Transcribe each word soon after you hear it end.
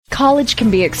College can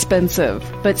be expensive,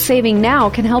 but saving now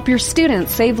can help your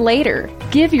students save later.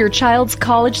 Give your child's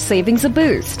college savings a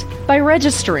boost by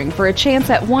registering for a chance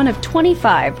at one of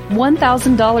 25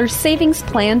 $1,000 savings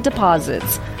plan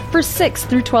deposits for 6th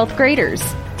through 12th graders.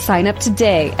 Sign up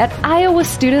today at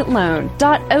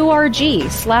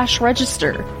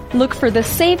iowastudentloan.org/register. Look for the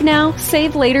Save Now,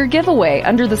 Save Later giveaway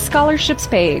under the scholarships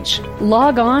page.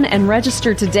 Log on and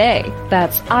register today.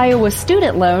 That's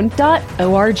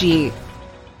iowastudentloan.org.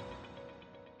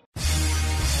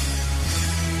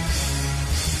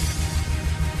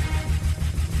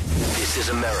 This is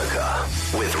America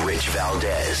with Rich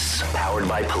Valdez, powered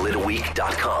by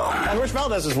PolitiWeek.com. And Rich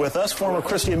Valdez is with us, former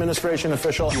Christie administration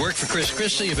official. You worked for Chris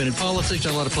Christie, you've been in politics,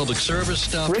 done a lot of public service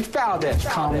stuff. Rich Valdez,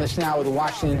 columnist now with the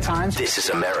Washington Times. This is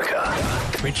America.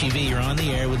 Richie V, you're on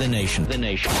the air with The Nation. The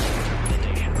Nation.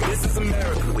 This is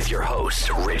America with your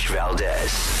host, Rich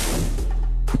Valdez.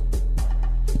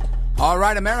 All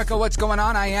right, America, what's going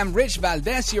on? I am Rich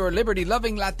Valdez, your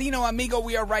liberty-loving Latino amigo.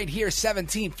 We are right here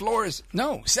 17 blocks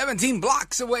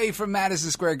away from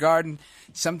Madison Square Garden.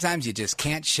 Sometimes you just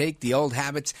can't shake the old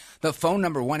habits. The phone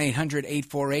number,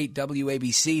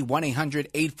 1-800-848-WABC,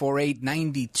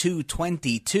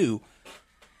 1-800-848-9222.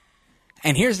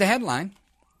 And here's the headline.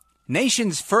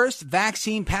 Nation's first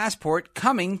vaccine passport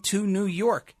coming to New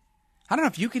York. I don't know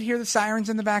if you could hear the sirens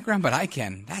in the background, but I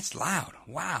can. That's loud.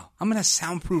 Wow. I'm in a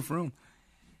soundproof room.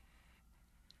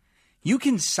 You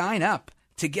can sign up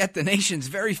to get the nation's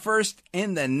very first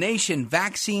in the nation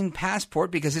vaccine passport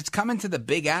because it's coming to the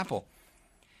Big Apple.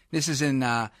 This is in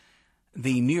the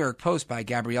New York Post by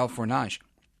Gabrielle Fournage.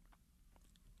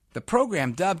 The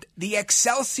program, dubbed the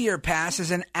Excelsior Pass,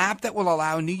 is an app that will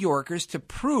allow New Yorkers to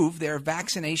prove their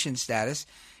vaccination status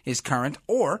is current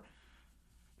or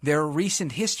their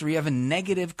recent history of a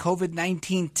negative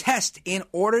COVID-19 test in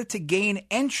order to gain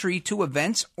entry to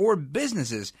events or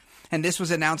businesses. And this was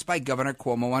announced by Governor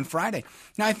Cuomo on Friday.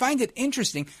 Now, I find it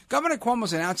interesting. Governor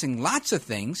Cuomo's announcing lots of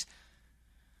things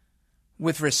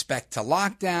with respect to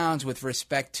lockdowns, with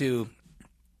respect to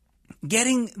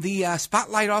getting the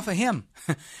spotlight off of him.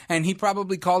 And he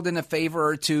probably called in a favor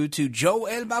or two to Joe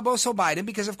El Baboso Biden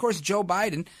because, of course, Joe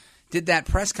Biden did that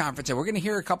press conference, and we're going to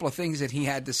hear a couple of things that he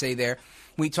had to say there.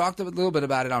 We talked a little bit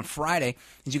about it on Friday.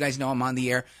 As you guys know, I'm on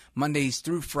the air Mondays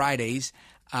through Fridays,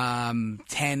 10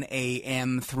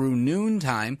 a.m. through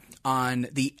noontime on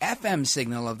the FM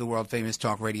signal of the world-famous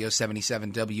Talk Radio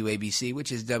 77 WABC,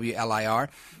 which is WLIR,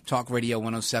 Talk Radio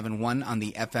 107.1 on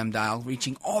the FM dial,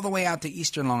 reaching all the way out to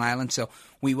Eastern Long Island. So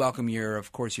we welcome your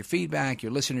feedback,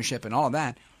 your listenership, and all of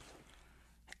that.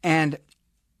 And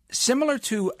similar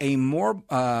to a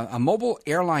mobile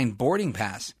airline boarding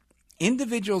pass,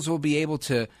 individuals will be able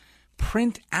to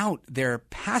print out their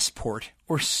passport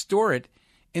or store it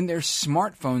in their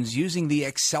smartphones using the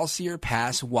Excelsior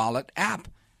Pass wallet app.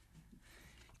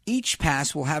 Each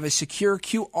pass will have a secure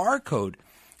QR code,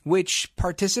 which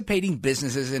participating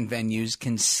businesses and venues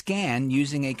can scan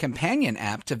using a companion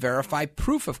app to verify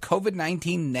proof of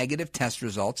COVID-19 negative test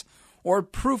results or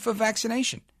proof of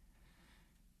vaccination.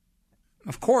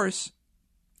 Of course,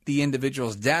 the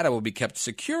individual's data will be kept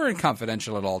secure and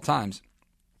confidential at all times.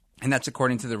 And that's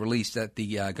according to the release that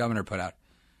the governor put out.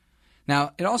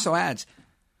 Now, it also adds,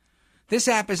 this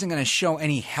app isn't going to show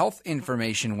any health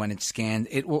information when it's scanned.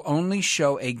 It will only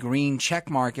show a green check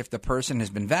mark if the person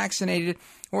has been vaccinated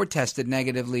or tested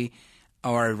negatively,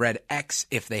 or a red X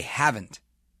if they haven't.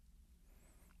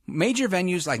 Major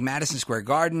venues like Madison Square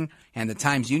Garden and the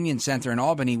Times Union Center in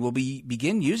Albany will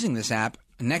begin using this app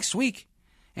next week.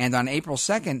 And on April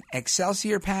 2nd,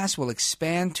 Excelsior Pass will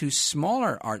expand to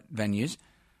smaller art venues.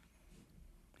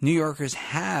 New Yorkers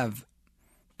have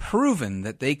proven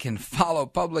that they can follow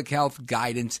public health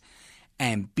guidance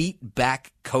and beat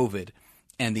back COVID.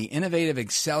 And the innovative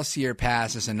Excelsior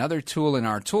Pass is another tool in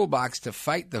our toolbox to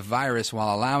fight the virus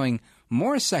while allowing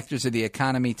more sectors of the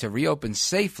economy to reopen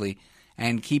safely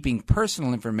and keeping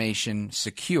personal information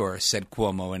secure, said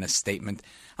Cuomo in a statement.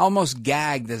 I almost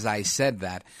gagged as I said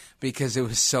that because it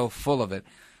was so full of it.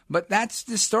 But that's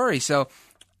the story. So,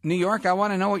 New York, I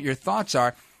want to know what your thoughts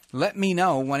are. Let me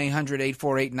know,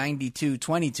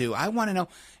 1-800-848-9222. I want to know,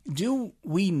 do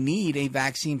we need a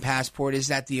vaccine passport? Is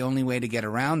that the only way to get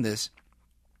around this?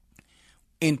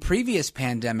 In previous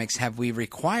pandemics, have we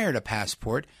required a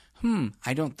passport?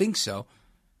 I don't think so.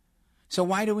 So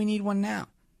why do we need one now?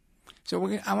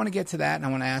 So I want to get to that, and I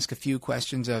want to ask a few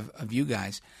questions of you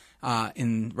guys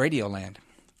in Radio Land.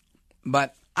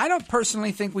 But I don't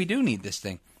personally think we do need this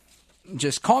thing.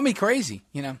 Just call me crazy.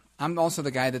 You know, I'm also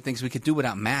the guy that thinks we could do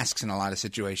without masks in a lot of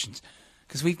situations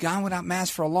because we've gone without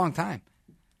masks for a long time.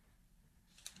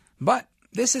 But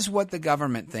this is what the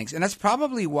government thinks. And that's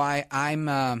probably why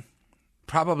I'm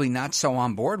probably not so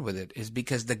on board with it, is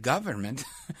because the government,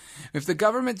 if the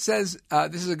government says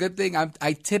this is a good thing,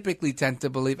 I typically tend to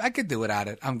believe I could do without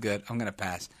it. I'm good. I'm going to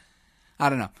pass. I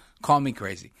don't know. Call me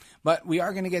crazy. But we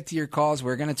are going to get to your calls.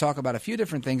 We're going to talk about a few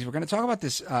different things. We're going to talk about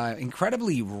this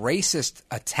incredibly racist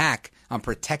attack on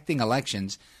protecting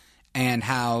elections and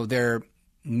how they're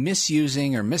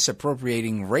misusing or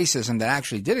misappropriating racism that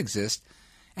actually did exist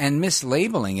and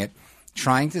mislabeling it,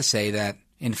 trying to say that,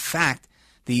 in fact,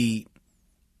 the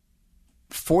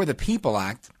For the People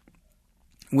Act,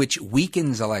 which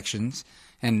weakens elections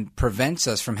and prevents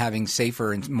us from having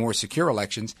safer and more secure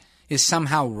elections, is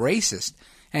somehow racist.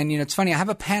 And, it's funny, I have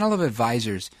a panel of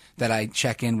advisors that I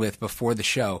check in with before the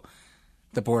show,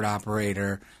 the board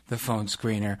operator, the phone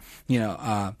screener,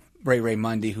 Ray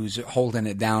Mundy, who's holding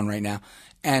it down right now.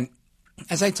 And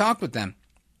as I talked with them,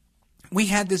 we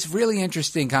had this really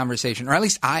interesting conversation, or at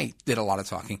least I did a lot of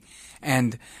talking.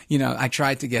 And, I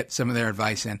tried to get some of their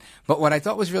advice in. But what I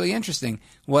thought was really interesting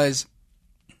was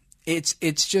it's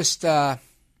just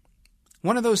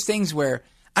one of those things where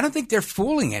I don't think they're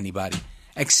fooling anybody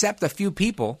except a few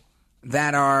people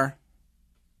that are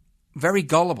very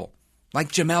gullible, like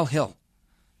Jemele Hill,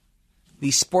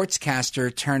 the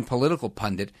sportscaster turned political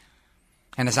pundit.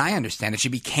 And as I understand it, she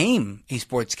became a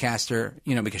sportscaster,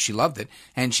 because she loved it.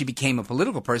 And she became a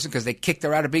political person because they kicked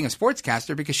her out of being a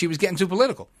sportscaster because she was getting too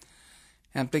political.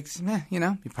 And I think,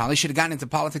 you probably should have gotten into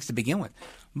politics to begin with.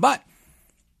 But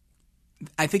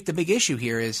I think the big issue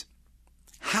here is,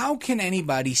 how can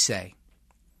anybody say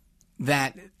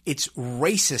that it's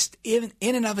racist in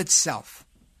and of itself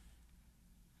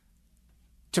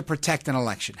to protect an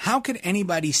election? How could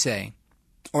anybody say,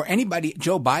 or anybody,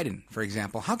 Joe Biden, for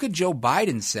example, how could Joe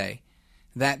Biden say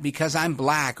that because I'm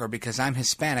black or because I'm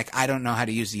Hispanic, I don't know how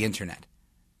to use the internet?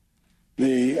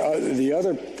 The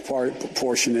other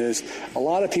portion is a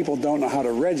lot of people don't know how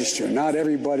to register. Not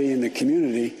everybody in the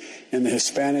community, in the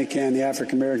Hispanic and the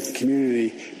African American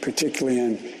community, particularly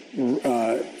in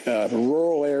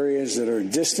rural areas that are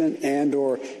distant and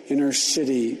or inner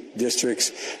city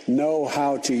districts, know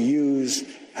how to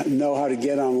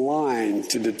get online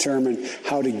to determine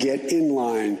how to get in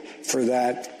line for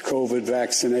that COVID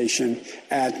vaccination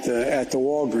at the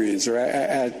Walgreens or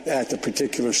at the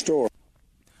particular store.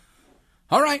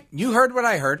 All right, you heard what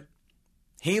I heard.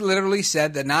 He literally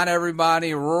said that not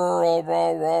everybody,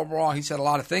 rural, he said a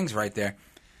lot of things right there.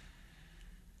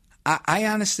 I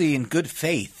honestly, in good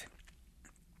faith,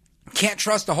 can't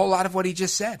trust a whole lot of what he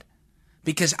just said.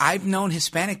 Because I've known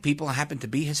Hispanic people. I happen to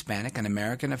be Hispanic, an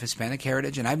American of Hispanic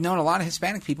heritage, and I've known a lot of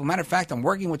Hispanic people. Matter of fact, I'm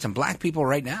working with some black people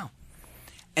right now,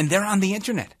 and they're on the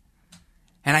internet.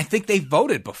 And I think they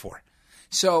voted before.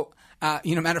 So,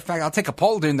 matter of fact, I'll take a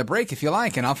poll during the break if you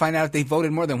like, and I'll find out if they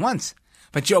voted more than once.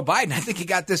 But Joe Biden, I think he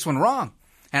got this one wrong.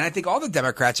 And I think all the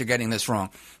Democrats are getting this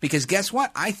wrong. Because guess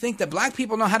what? I think that black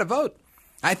people know how to vote.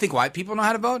 I think white people know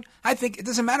how to vote. I think it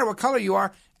doesn't matter what color you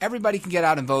are. Everybody can get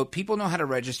out and vote. People know how to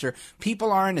register.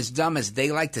 People aren't as dumb as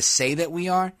they like to say that we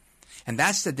are. And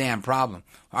that's the damn problem.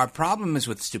 Our problem is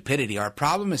with stupidity. Our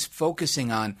problem is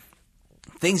focusing on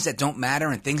things that don't matter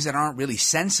and things that aren't really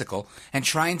sensical and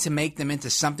trying to make them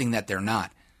into something that they're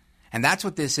not. And that's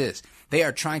what this is. They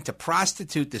are trying to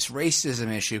prostitute this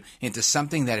racism issue into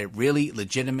something that it really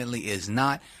legitimately is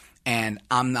not. And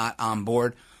I'm not on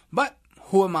board. But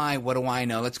who am I? What do I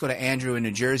know? Let's go to Andrew in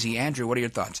New Jersey. Andrew, what are your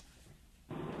thoughts?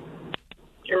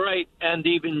 You're right. And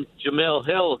even Jemele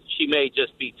Hill, she may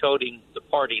just be toting the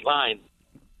party line.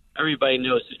 Everybody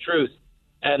knows the truth.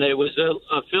 And it was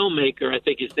a filmmaker, I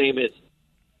think his name is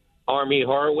Armie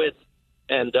Horowitz,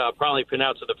 and probably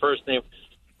pronounced it the first name.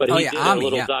 But he did a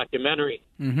little documentary.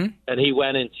 Mm-hmm. And he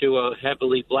went into a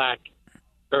heavily black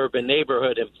urban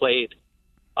neighborhood and played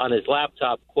on his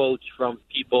laptop quotes from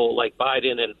people like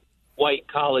Biden and white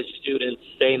college students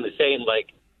saying the same,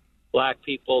 like, black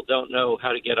people don't know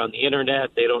how to get on the internet.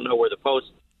 They don't know where to post.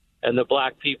 And the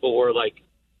black people were like,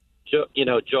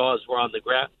 jaws were on the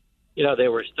ground. They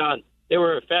were stunned. They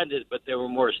were offended, but they were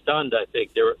more stunned, I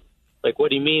think. They were like, what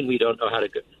do you mean we don't know how to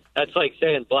go? That's like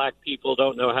saying black people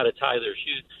don't know how to tie their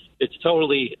shoes. It's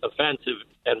totally offensive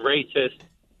and racist.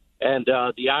 And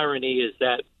the irony is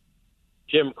that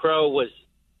Jim Crow was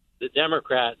the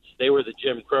Democrats. They were the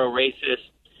Jim Crow racists.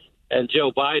 And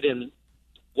Joe Biden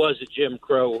was a Jim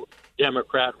Crow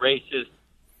Democrat racist.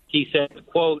 He said,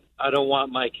 quote, I don't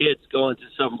want my kids going to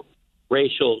some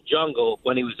racial jungle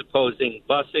when he was opposing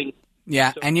busing.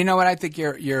 Yeah, and you know what? I think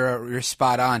you're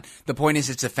spot on. The point is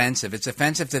it's offensive. It's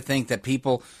offensive to think that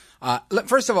people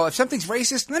First of all, if something's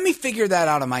racist, let me figure that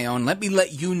out on my own. Let me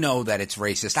let you know that it's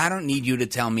racist. I don't need you to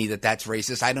tell me that that's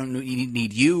racist. I don't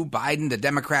need you, Biden, the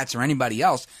Democrats, or anybody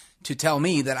else to tell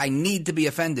me that I need to be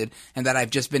offended and that I've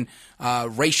just been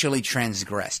racially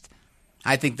transgressed.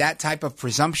 I think that type of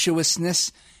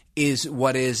presumptuousness is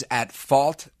what is at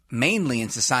fault mainly in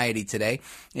society today.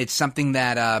 It's something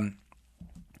that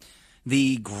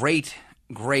the great,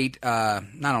 not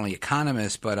only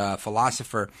economist, but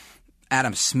philosopher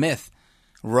Adam Smith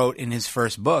wrote in his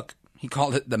first book. He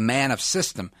called it The Man of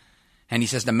System. And he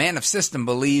says the man of system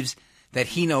believes that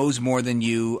he knows more than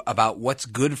you about what's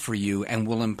good for you and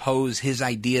will impose his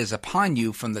ideas upon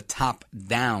you from the top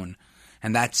down.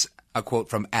 And that's a quote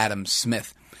from Adam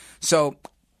Smith. So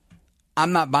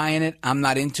I'm not buying it. I'm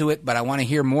not into it, but I want to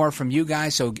hear more from you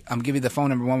guys. So I'm giving you the phone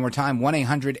number one more time,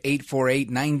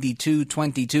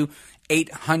 1-800-848-9222,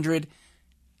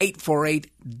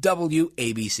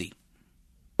 800-848-WABC.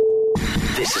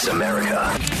 This is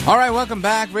America. All right, welcome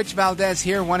back. Rich Valdez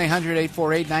here,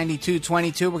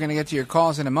 1-800-848-9222. We're going to get to your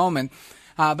calls in a moment.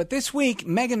 But this week,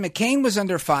 Meghan McCain was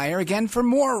under fire again for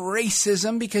more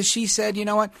racism because she said, you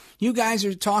know what, you guys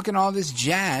are talking all this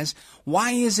jazz.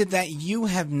 Why is it that you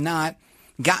have not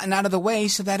gotten out of the way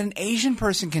so that an Asian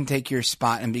person can take your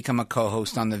spot and become a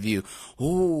co-host on The View?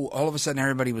 Ooh, all of a sudden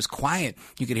everybody was quiet.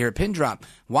 You could hear a pin drop.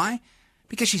 Why?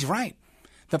 Because she's right.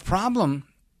 The problem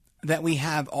that we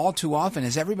have all too often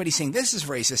is everybody saying this is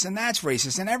racist and that's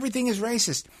racist and everything is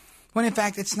racist, when in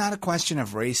fact it's not a question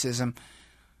of racism.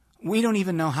 We don't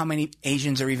even know how many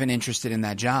Asians are even interested in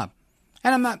that job.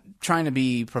 And I'm not trying to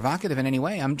be provocative in any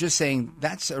way. I'm just saying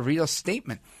that's a real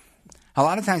statement. A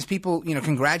lot of times people,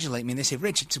 congratulate me and they say,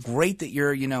 Rich, it's great that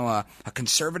you're, a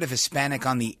conservative Hispanic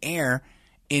on the air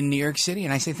in New York City.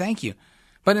 And I say, thank you.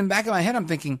 But in the back of my head, I'm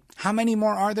thinking, how many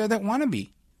more are there that want to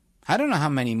be? I don't know how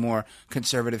many more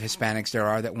conservative Hispanics there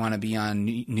are that want to be on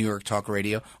New York Talk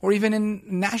Radio or even in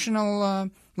national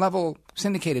level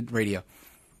syndicated radio.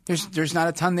 There's not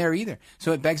a ton there either.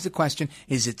 So it begs the question,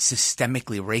 is it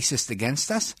systemically racist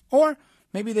against us? Or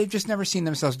maybe they've just never seen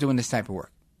themselves doing this type of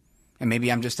work. And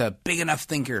maybe I'm just a big enough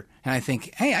thinker and I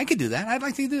think, hey, I could do that. I'd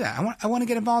like to do that. I want to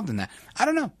get involved in that. I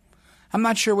don't know. I'm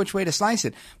not sure which way to slice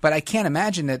it. But I can't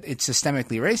imagine that it's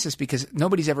systemically racist because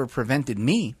nobody's ever prevented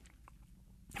me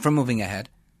from moving ahead.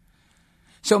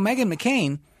 So Meghan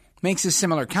McCain makes a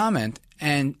similar comment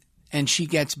and she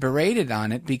gets berated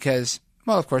on it because,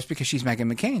 well, of course, because she's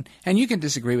Meghan McCain. And you can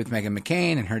disagree with Meghan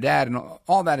McCain and her dad and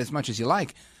all that as much as you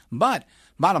like. But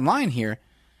bottom line here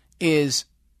is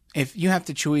if you have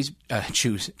to choose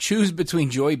between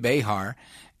Joy Behar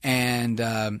and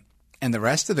the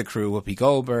rest of the crew, Whoopi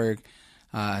Goldberg,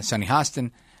 Sunny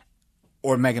Hostin,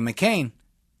 or Meghan McCain,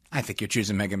 I think you're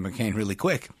choosing Meghan McCain really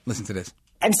quick. Listen to this.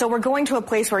 And so we're going to a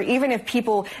place where even if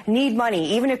people need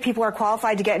money, even if people are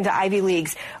qualified to get into Ivy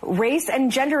Leagues, race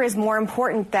and gender is more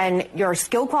important than your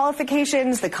skill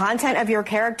qualifications, the content of your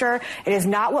character. It is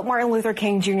not what Martin Luther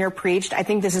King Jr. preached. I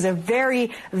think this is a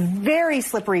very, very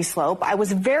slippery slope. I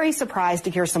was very surprised to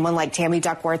hear someone like Tammy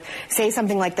Duckworth say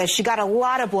something like this. She got a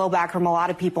lot of blowback from a lot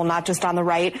of people, not just on the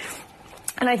right.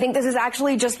 And I think this is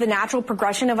actually just the natural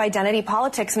progression of identity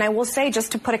politics. And I will say,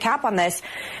 just to put a cap on this,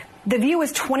 The View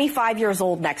is 25 years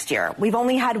old next year. We've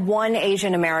only had one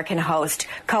Asian American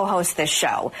co-host this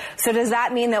show. So does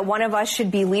that mean that one of us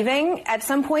should be leaving at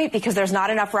some point because there's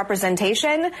not enough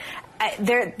representation?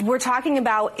 We're talking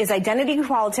about, is identity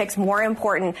politics more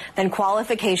important than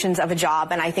qualifications of a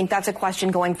job? And I think that's a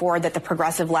question going forward that the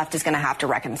progressive left is going to have to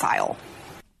reconcile.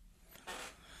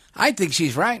 I think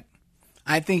she's right.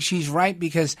 I think she's right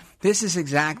because this is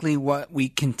exactly what we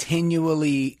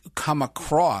continually come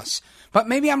across. But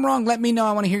maybe I'm wrong. Let me know.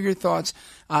 I want to hear your thoughts.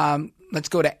 Let's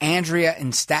go to Andrea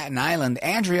in Staten Island.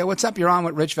 Andrea, what's up? You're on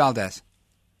with Rich Valdez.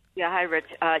 Yeah, hi, Rich.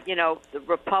 The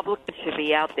Republicans should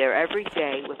be out there every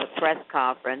day with a press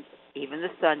conference, even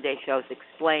the Sunday shows,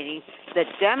 explaining the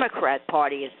Democrat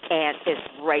Party is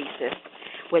racist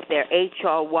with their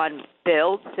H.R. 1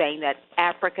 bill, saying that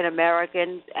African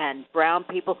Americans and brown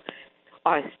people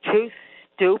are too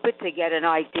stupid to get an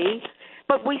ID.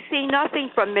 But we see nothing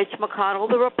from Mitch McConnell,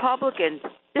 the Republicans.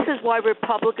 This is why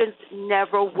Republicans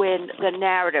never win the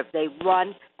narrative. They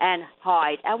run and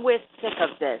hide, and we're sick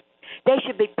of this. They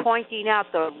should be pointing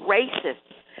out the racist.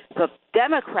 The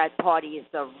Democrat Party is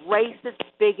the racist,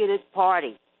 bigoted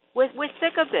party. We're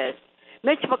sick of this.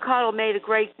 Mitch McConnell made a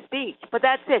great speech, but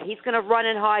that's it. He's going to run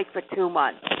and hide for 2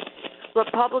 months.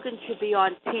 Republicans should be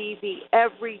on TV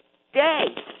every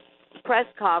day, press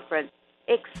conference,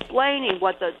 explaining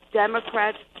what the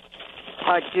Democrats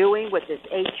are doing with this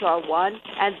H.R. 1,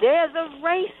 and they're the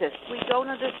racists. We don't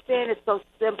understand. It's so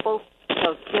simple.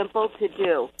 so simple to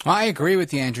do. Well, I agree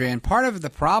with you, Andrea. And part of the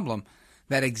problem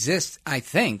that exists, I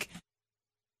think,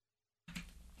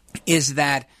 is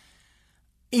that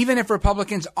even if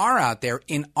Republicans are out there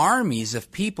in armies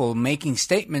of people making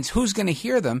statements, who's going to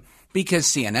hear them? Because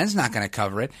CNN's not going to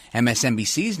cover it.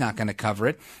 MSNBC's not going to cover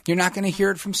it. You're not going to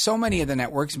hear it from so many of the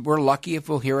networks. We're lucky if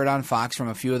we'll hear it on Fox from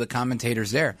a few of the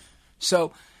commentators there.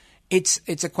 So it's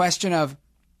a question of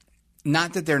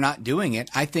not that they're not doing it.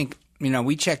 I think,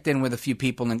 we checked in with a few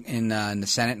people in the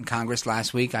Senate and Congress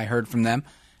last week. I heard from them.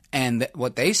 And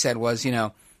what they said was,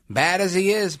 bad as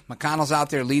he is, McConnell's out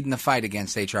there leading the fight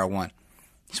against H.R. 1.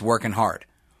 He's working hard.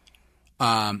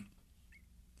 I'm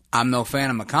no fan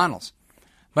of McConnell's.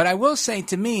 But I will say,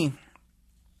 to me,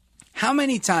 how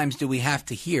many times do we have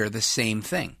to hear the same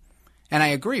thing? And I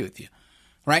agree with you,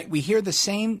 right? We hear the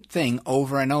same thing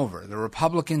over and over. The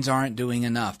Republicans aren't doing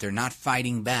enough. They're not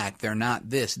fighting back. They're not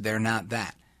this. They're not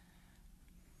that.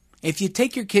 If you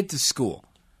take your kid to school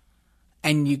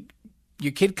and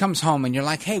your kid comes home and you're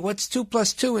like, hey, what's 2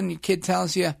 plus 2? And your kid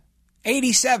tells you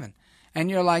 87. And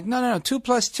you're like, no, 2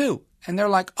 plus 2. And they're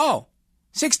like,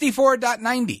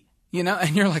 64.90.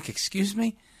 And you're like, excuse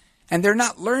me? And they're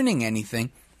not learning anything.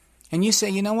 And you say,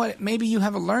 you know what? Maybe you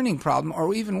have a learning problem,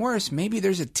 or even worse, maybe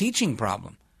there's a teaching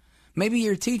problem. Maybe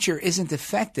your teacher isn't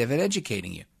effective at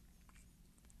educating you.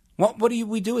 What do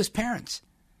we do as parents?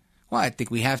 Well, I think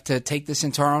we have to take this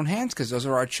into our own hands because those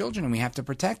are our children and we have to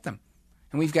protect them.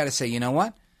 And we've got to say, you know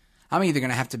what? I'm either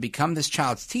going to have to become this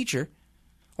child's teacher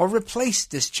or replace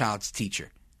this child's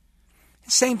teacher.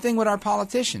 Same thing with our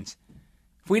politicians.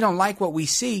 If we don't like what we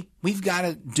see, we've got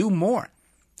to do more.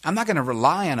 I'm not going to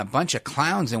rely on a bunch of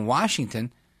clowns in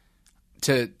Washington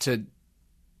to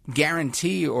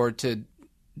guarantee or to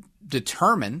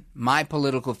determine my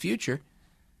political future.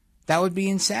 That would be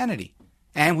insanity.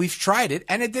 And we've tried it,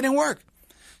 and it didn't work.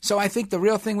 So I think the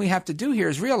real thing we have to do here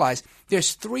is realize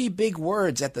there's 3 big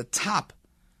words at the top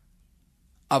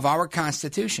of our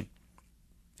Constitution.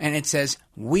 And it says,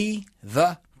 we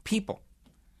the people.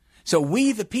 So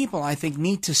we the people, I think,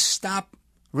 need to stop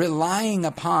relying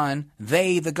upon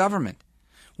they, the government.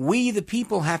 We the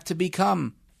people have to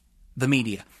become the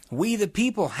media. We the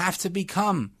people have to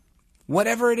become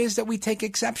whatever it is that we take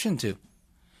exception to.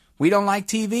 We don't like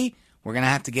TV, we're going to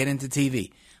have to get into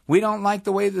TV. We don't like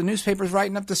the way the newspaper's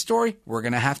writing up the story, we're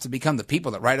going to have to become the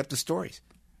people that write up the stories.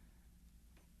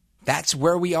 That's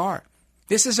where we are.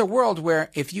 This is a world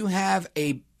where if you have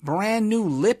a brand new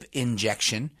lip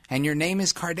injection and your name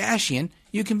is Kardashian,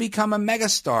 you can become a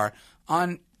megastar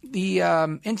on the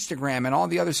Instagram and all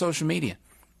the other social media.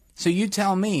 So you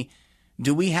tell me,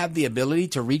 do we have the ability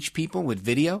to reach people with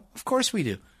video? Of course we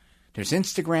do. There's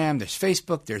Instagram, there's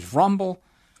Facebook, there's Rumble.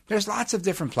 There's lots of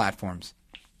different platforms.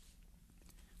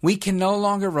 We can no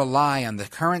longer rely on the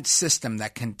current system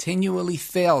that continually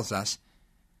fails us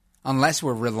unless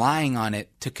we're relying on it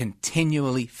to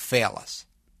continually fail us.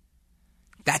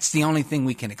 That's the only thing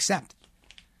we can accept.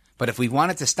 But if we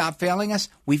want it to stop failing us,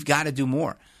 we've got to do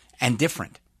more and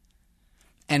different.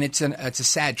 And it's a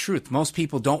sad truth. Most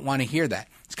people don't want to hear that.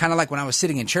 It's kind of like when I was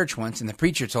sitting in church once and the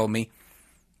preacher told me,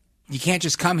 you can't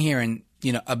just come here and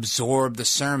absorb the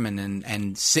sermon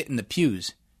and sit in the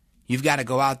pews. You've got to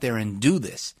go out there and do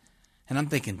this. And I'm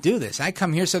thinking, do this? I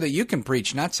come here so that you can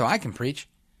preach, not so I can preach.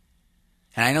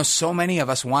 And I know so many of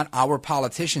us want our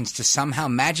politicians to somehow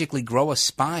magically grow a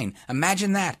spine.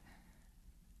 Imagine that.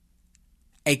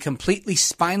 A completely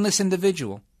spineless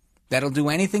individual that'll do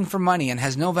anything for money and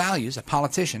has no values, a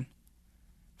politician,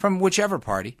 from whichever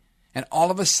party, and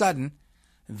all of a sudden,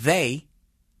 they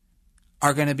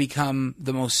are going to become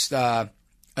the most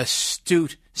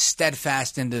astute,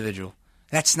 steadfast individual.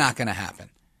 That's not going to happen.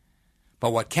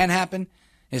 But what can happen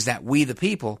is that we, the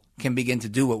people, can begin to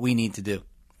do what we need to do.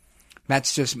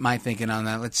 That's just my thinking on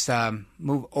that. Let's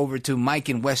move over to Mike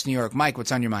in West New York. Mike,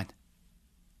 what's on your mind?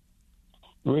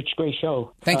 Rich, great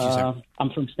show. Thank you, sir.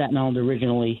 I'm from Staten Island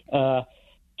originally.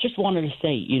 Just wanted to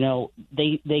say,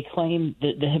 they claim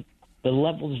the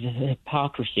levels of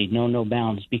hypocrisy know no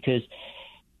bounds because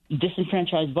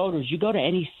disenfranchised voters, you go to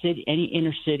any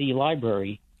inner city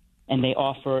library, and they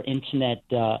offer internet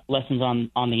lessons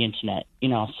on the internet.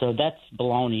 So that's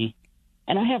baloney.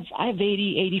 And I have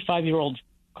 80, 85-year-old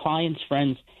clients,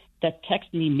 friends that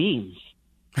text me memes.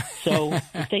 So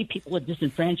to say people are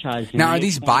disenfranchised. Now, are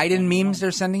these Biden memes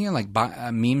they're sending you, like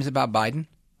memes about Biden?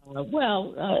 They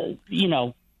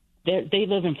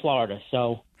live in Florida,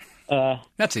 so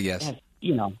that's a yes.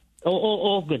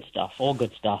 All good stuff. All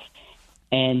good stuff.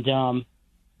 And so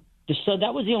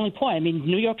that was the only point. I mean,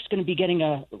 New York's going to be getting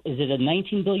is it a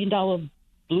 $19 billion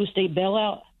blue state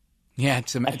bailout? Yeah,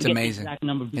 it's amazing.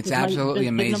 It's absolutely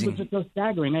amazing. The numbers are so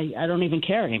staggering. I don't even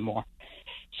care anymore.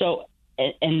 So,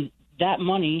 and that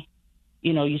money,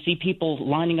 you see people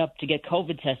lining up to get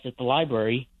COVID tests at the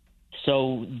library.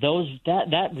 So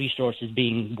that resource is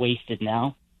being wasted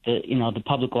now. The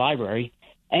public library.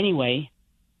 Anyway,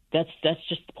 that's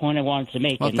just the point I wanted to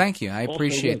make. Well, thank you. I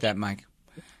appreciate that, Mike.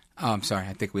 Oh, I'm sorry.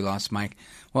 I think we lost Mike.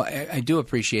 Well, I do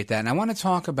appreciate that. And I want to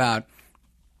talk about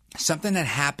something that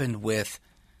happened with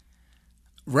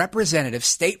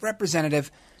State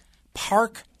Representative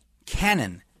Park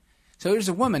Cannon. So there's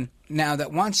a woman now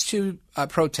that wants to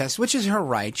protest, which is her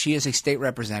right. She is a state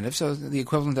representative, so the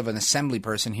equivalent of an assembly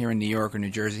person here in New York or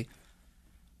New Jersey.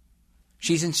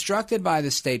 She's instructed by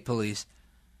the state police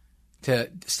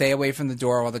to stay away from the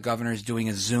door while the governor is doing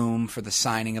a Zoom for the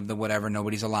signing of the whatever.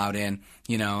 Nobody's allowed in,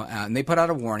 and they put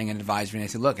out a warning and advisory. And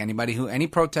they said, look, any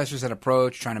protesters that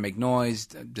approach, trying to make noise,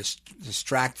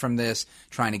 distract from this,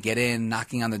 trying to get in,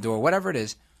 knocking on the door, whatever it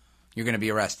is, you're going to be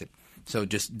arrested. So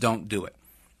just don't do it.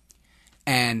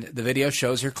 And the video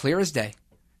shows her clear as day.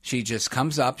 She just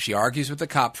comes up. She argues with the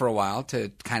cop for a while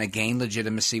to kind of gain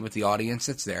legitimacy with the audience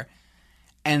that's there.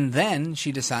 And then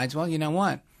she decides, well, you know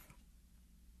what?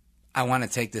 I want to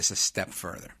take this a step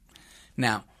further.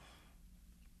 Now,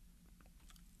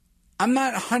 I'm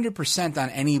not 100% on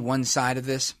any one side of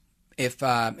this. If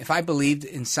I believed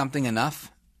in something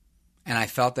enough and I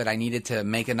felt that I needed to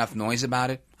make enough noise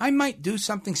about it, I might do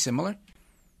something similar.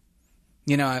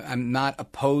 I'm not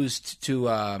opposed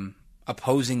to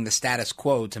opposing the status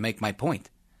quo to make my point.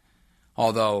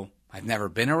 Although I've never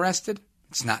been arrested.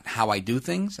 It's not how I do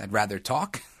things. I'd rather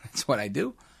talk. That's what I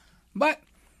do. But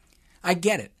I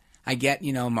get it. I get,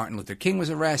 Martin Luther King was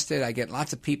arrested. I get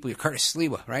lots of people. Curtis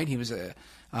Sliwa, right? He was as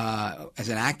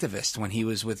an activist when he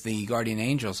was with the Guardian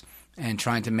Angels and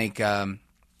trying to make the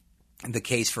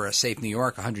case for a safe New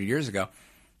York 100 years ago,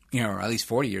 or at least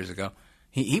 40 years ago.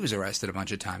 He was arrested a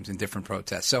bunch of times in different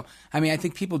protests. So, I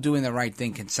think people doing the right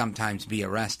thing can sometimes be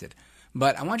arrested.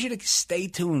 But I want you to stay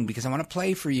tuned because I want to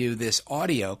play for you this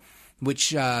audio,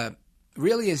 which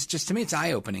really is just, to me, it's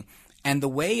eye-opening. And the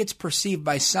way it's perceived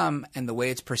by some and the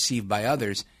way it's perceived by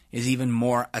others is even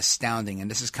more astounding. And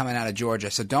this is coming out of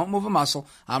Georgia. So don't move a muscle.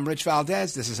 I'm Rich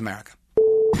Valdez. This is America.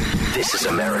 This is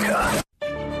America.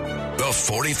 The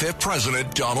 45th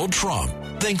President, Donald Trump,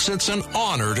 thinks it's an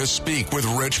honor to speak with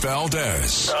Rich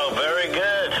Valdez. Oh, very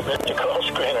good, Mr. Call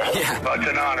Screener. Yeah. Oh, it's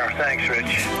an honor. Thanks,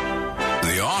 Rich.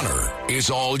 The honor is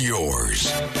all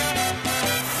yours.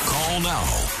 Call now,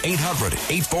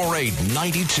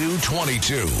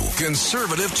 800-848-9222.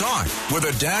 Conservative talk with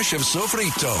a dash of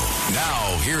sofrito.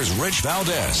 Now, here's Rich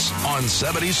Valdez on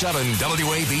 77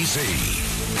 WABC.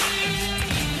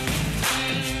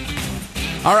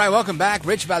 All right, welcome back.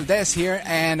 Rich Valdez here,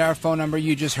 and our phone number,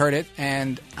 you just heard it,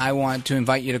 and I want to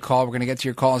invite you to call. We're going to get to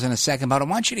your calls in a second, but I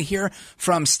want you to hear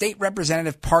from State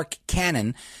Representative Park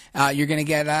Cannon. You're going to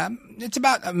get, it's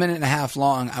about a minute and a half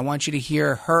long. I want you to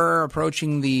hear her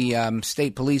approaching the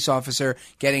state police officer,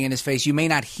 getting in his face. You may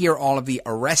not hear all of the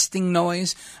arresting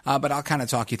noise, but I'll kind of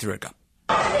talk you through it. Go.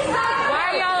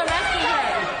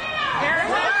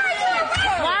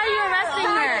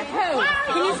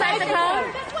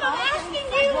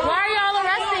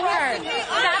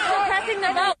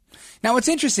 Now, what's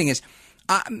interesting is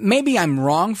maybe I'm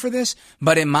wrong for this,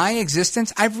 but in my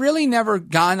existence, I've really never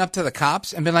gone up to the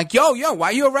cops and been like, yo, why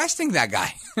are you arresting that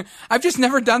guy? I've just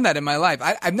never done that in my life.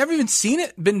 I've never even seen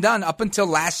it been done up until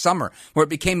last summer where it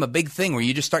became a big thing where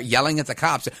you just start yelling at the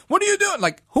cops. What are you doing?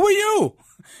 Like, who are you?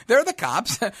 They're the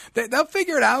cops. They'll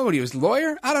figure it out. What, he was a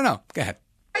lawyer? I don't know. Go ahead.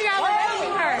 What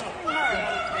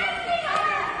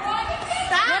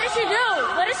did she do?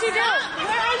 What did she do?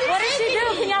 What did she do?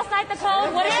 Can y'all cite the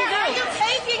code? What did she do? Where are you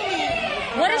taking me?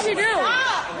 What did she do?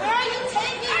 Stop. Where are you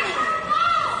taking me?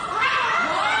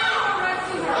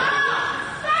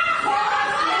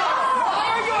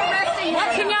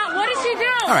 What did she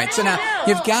do? All right, so now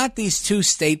you've got these two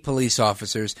state police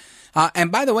officers.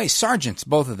 And by the way, sergeants,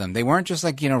 both of them. They weren't just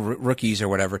like, rookies or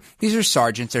whatever. These are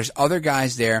sergeants. There's other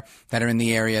guys there that are in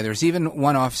the area. There's even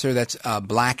one officer that's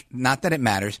black. Not that it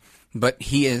matters, but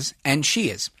he is and she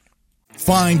is.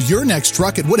 Find your next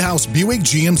truck at Woodhouse Buick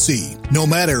GMC. No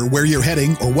matter where you're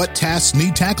heading or what tasks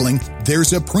need tackling,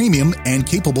 there's a premium and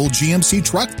capable GMC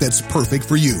truck that's perfect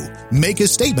for you. Make a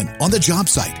statement on the job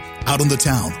site, out on the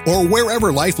town, or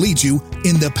wherever life leads you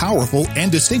in the powerful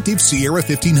and distinctive Sierra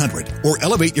 1500, or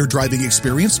elevate your driving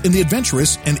experience in the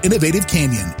adventurous and innovative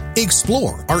Canyon.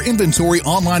 Explore our inventory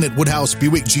online at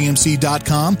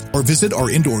WoodhouseBuickGMC.com or visit our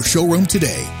indoor showroom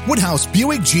today. Woodhouse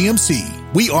Buick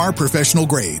GMC. We are professional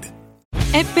grade.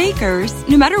 At Baker's,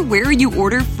 no matter where you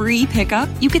order free pickup,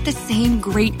 you get the same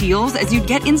great deals as you'd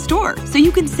get in store, so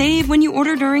you can save when you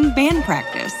order during band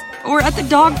practice or at the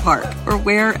dog park or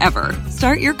wherever.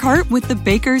 Start your cart with the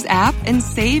Baker's app and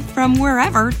save from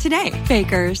wherever today.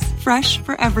 Baker's, fresh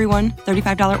for everyone.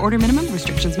 $35 order minimum.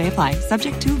 Restrictions may apply.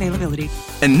 Subject to availability.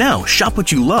 And now, shop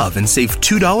what you love and save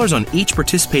 $2 on each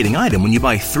participating item when you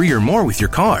buy 3 or more with your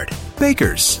card.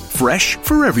 Baker's, fresh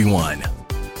for everyone.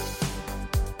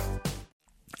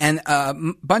 And a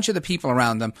bunch of the people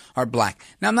around them are black.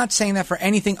 Now, I'm not saying that for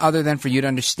anything other than for you to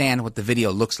understand what the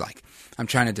video looks like. I'm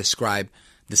trying to describe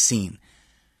the scene.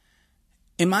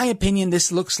 In my opinion,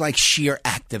 this looks like sheer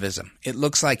activism. It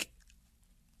looks like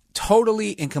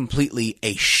totally and completely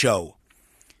a show.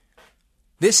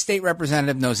 This state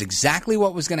representative knows exactly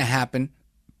what was going to happen.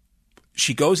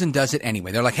 She goes and does it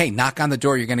anyway. They're like, hey, knock on the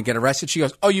door. You're going to get arrested. She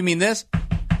goes, oh, you mean this?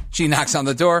 She knocks on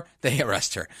the door. They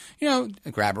arrest her. You know,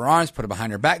 grab her arms, put her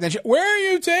behind her back. Then where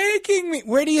are you taking me?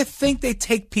 Where do you think they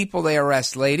take people they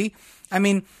arrest, lady? I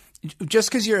mean, just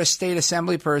because you're a state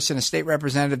assembly person, a state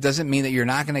representative, doesn't mean that you're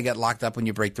not going to get locked up when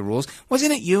you break the rules.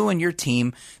 Wasn't it you and your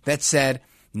team that said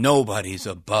nobody's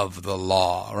above the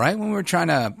law, right? When we were trying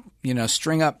to,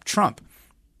 string up Trump.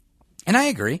 And I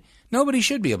agree. Nobody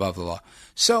should be above the law.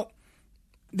 So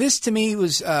this to me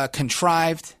was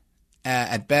contrived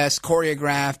at best,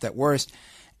 choreographed at worst.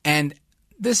 And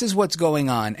this is what's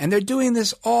going on. And they're doing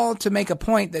this all to make a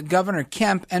point that Governor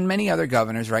Kemp and many other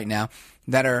governors right now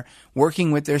that are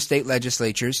working with their state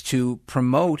legislatures to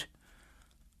promote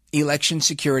election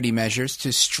security measures,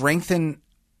 to strengthen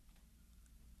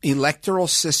electoral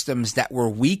systems that were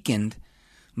weakened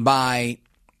by,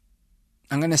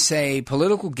 I'm going to say,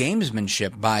 political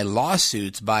gamesmanship, by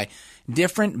lawsuits, by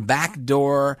different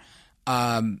backdoor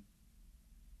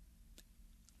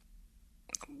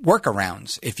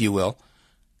workarounds, if you will,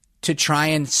 to try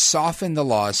and soften the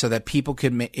laws so that people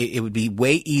could it would be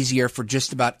way easier for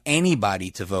just about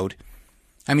anybody to vote.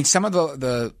 I mean, some of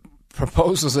the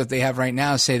proposals that they have right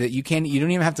now say that you don't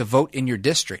even have to vote in your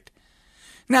district.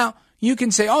 Now, you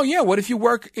can say, oh yeah, what if you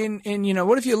work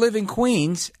what if you live in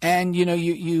Queens and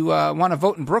you want to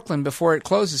vote in Brooklyn before it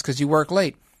closes because you work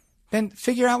late? Then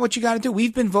figure out what you got to do.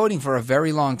 We've been voting for a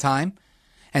very long time,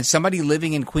 and somebody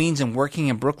living in Queens and working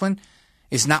in Brooklyn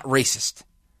is not racist.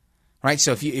 Right?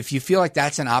 So if you feel like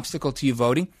that's an obstacle to you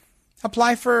voting,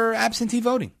 apply for absentee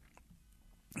voting.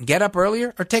 Get up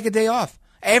earlier or take a day off.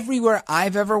 Everywhere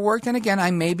I've ever worked, and again, I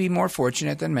may be more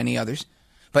fortunate than many others,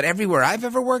 but everywhere I've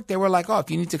ever worked, they were like, oh, if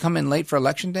you need to come in late for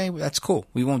Election Day, that's cool.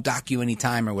 We won't dock you any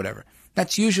time or whatever.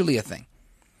 That's usually a thing.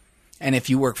 And if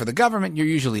you work for the government, you're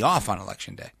usually off on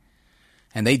Election Day.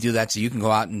 And they do that so you can go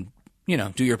out and,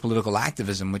 do your political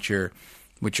activism with your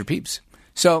peeps.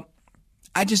 So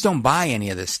I just don't buy any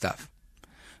of this stuff.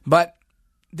 But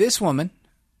this woman,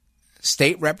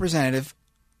 State Representative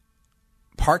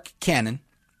Park Cannon,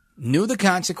 knew the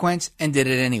consequence and did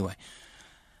it anyway.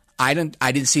 I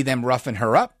didn't see them roughing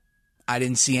her up. I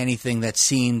didn't see anything that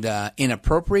seemed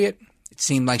inappropriate. It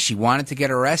seemed like she wanted to get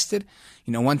arrested.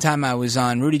 One time I was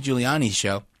on Rudy Giuliani's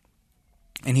show,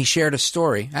 and he shared a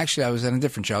story. Actually, I was on a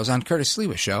different show. I was on Curtis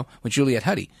Sliwa's show with Juliet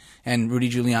Huddy, and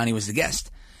Rudy Giuliani was the guest.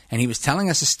 And he was telling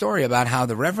us a story about how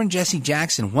the Reverend Jesse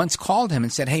Jackson once called him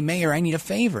and said, hey, Mayor, I need a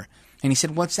favor. And he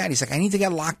said, what's that? He's like, I need to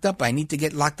get locked up. I need to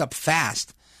get locked up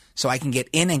fast so I can get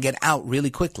in and get out really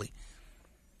quickly.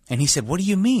 And he said, what do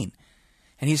you mean?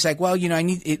 And he's like, well, I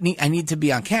need to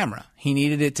be on camera. He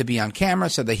needed it to be on camera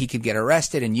so that he could get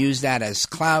arrested and use that as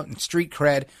clout and street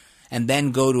cred and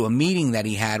then go to a meeting that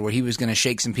he had where he was going to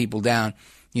shake some people down,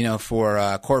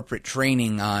 for corporate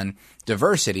training on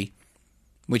diversity,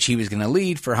 which he was going to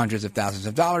lead for hundreds of thousands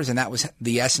of dollars, and that was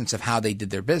the essence of how they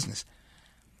did their business.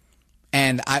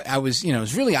 And I was, it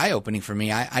was really eye-opening for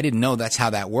me. I didn't know that's how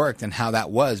that worked and how that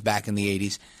was back in the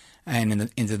 80s and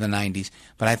into the 90s.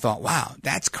 But I thought, wow,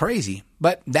 that's crazy.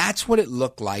 But that's what it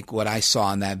looked like, what I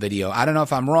saw in that video. I don't know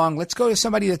if I'm wrong. Let's go to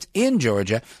somebody that's in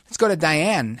Georgia. Let's go to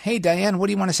Diane. Hey, Diane, what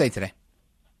do you want to say today?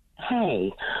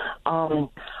 Hey,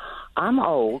 I'm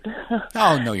old.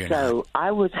 Oh, no, you're not. So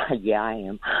yeah, I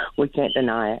am. We can't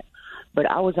deny it. But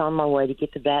I was on my way to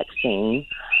get the vaccine,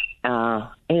 and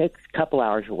it's a couple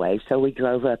hours away. So we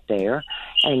drove up there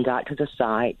and got to the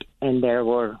site, and it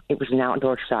was an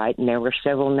outdoor site, and there were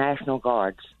several National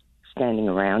Guards standing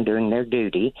around doing their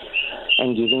duty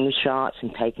and giving the shots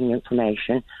and taking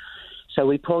information. So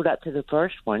we pulled up to the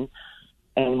first one,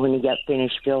 and when he got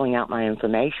finished filling out my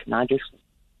information, I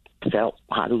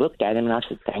looked at him and I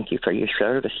said, thank you for your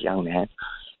service, young man.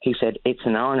 He said, it's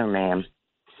an honor, ma'am.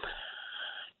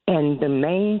 And the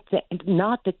main thing,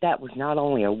 not that was not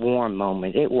only a warm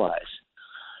moment, it was,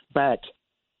 but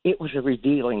it was a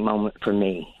revealing moment for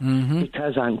me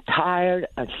because I'm tired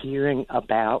of hearing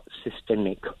about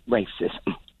systemic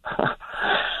racism.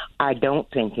 I don't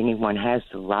think anyone has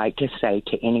the right to say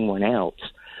to anyone else,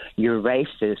 you're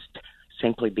racist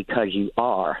simply because you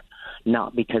are,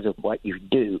 not because of what you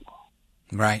do.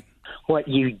 Right. What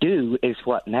you do is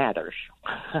what matters,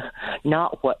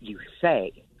 not what you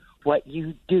say. What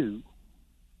you do,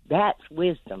 that's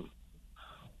wisdom.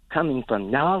 Coming from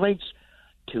knowledge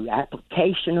to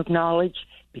application of knowledge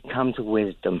becomes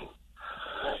wisdom.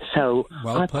 So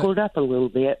I pulled up a little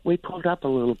bit. We pulled up a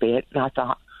little bit, and I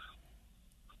thought,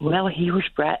 well, he was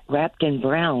wrapped in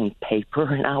brown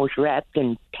paper, and I was wrapped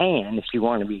in tan, if you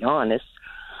want to be honest.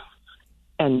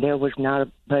 And there was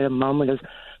but a moment of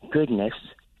goodness,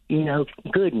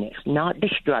 goodness, not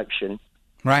destruction.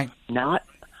 Right. Not.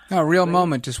 No, a real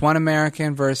moment, just one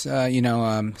American versus,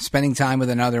 spending time with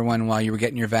another one while you were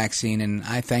getting your vaccine. And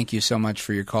I thank you so much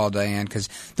for your call, Diane, because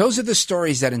those are the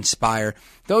stories that inspire.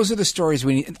 Those are the stories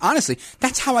we need. Honestly,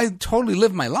 that's how I totally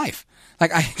live my life.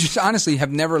 Like, I just honestly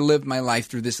have never lived my life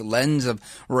through this lens of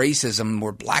racism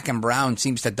where black and brown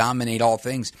seems to dominate all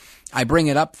things. I bring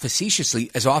it up facetiously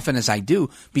as often as I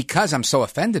do because I'm so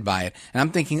offended by it. And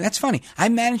I'm thinking, that's funny. I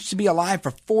managed to be alive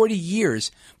for 40 years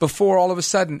before all of a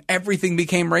sudden everything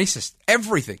became racist.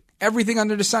 Everything. Everything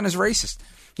under the sun is racist.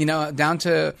 Down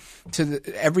to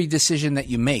every decision that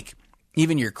you make.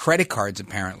 Even your credit cards,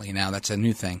 apparently. Now, that's a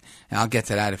new thing. And I'll get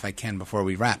to that if I can before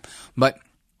we wrap. But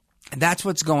that's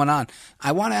what's going on.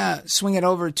 I want to swing it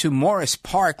over to Morris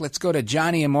Park. Let's go to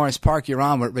Johnny in Morris Park. You're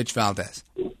on with Rich Valdez.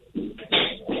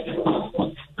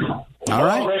 All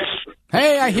right.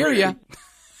 Hey, I hear you.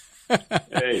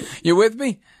 Hey. You with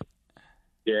me?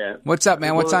 Yeah. What's up,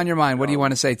 man? What's on your mind? What do you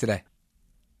want to say today?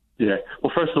 Yeah.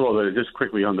 Well, first of all, just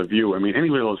quickly on The View, I mean, any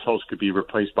of those hosts could be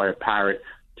replaced by a parrot.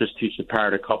 Just teach the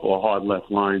parrot a couple of hard left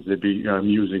lines. They'd be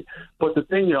amusing. But the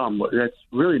thing that's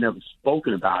really never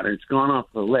spoken about, and it's gone on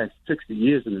for the last 60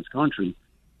 years in this country,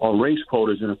 are race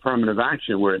quotas and affirmative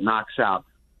action, where it knocks out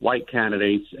white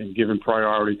candidates and giving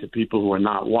priority to people who are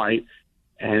not white.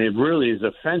 And it really is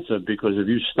offensive because if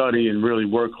you study and really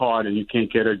work hard and you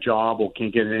can't get a job or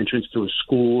can't get an entrance to a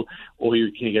school or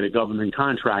you can't get a government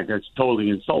contract, that's totally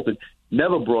insulted.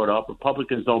 Never brought up.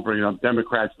 Republicans don't bring it up.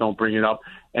 Democrats don't bring it up.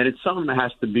 And it's something that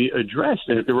has to be addressed.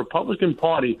 And if the Republican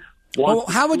Party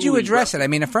wants how would you address it? I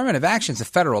mean, affirmative action is a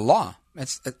federal law.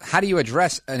 How do you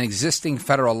address an existing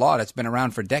federal law that's been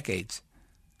around for decades?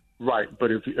 Right, but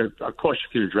of course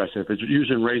you can address it. If it's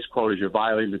using race quotas, you're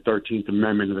violating the 13th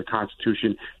Amendment of the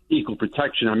Constitution, equal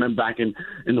protection. I remember back in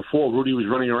the fall, Rudy was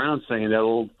running around saying that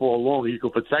all fall long equal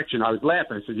protection. I was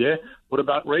laughing. I said, yeah, what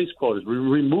about race quotas? We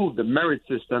removed the merit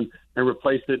system and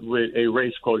replaced it with a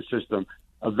race quota system.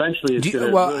 Eventually, it's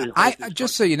going to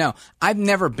just so you know, I've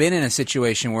never been in a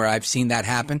situation where I've seen that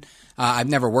happen. I've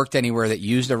never worked anywhere that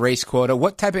used a race quota.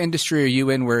 What type of industry are you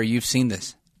in where you've seen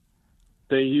this?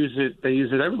 They use it. They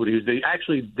use it everybody.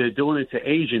 They're doing it to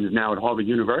Asians now at Harvard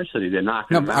University. They're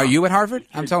knocking them out. Are you at Harvard?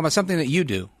 I'm talking about something that you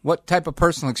do. What type of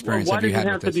personal experience have you had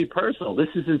with this? Why does it have to be personal? This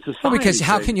is in society. Well, because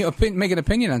how can you make an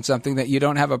opinion on something that you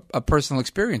don't have a personal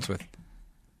experience with?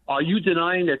 Are you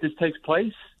denying that this takes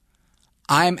place?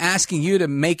 I'm asking you to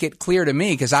make it clear to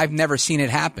me because I've never seen it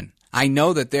happen. I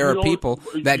know that there are people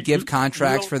that give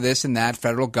contracts for this and that,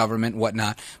 federal government,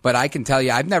 whatnot. But I can tell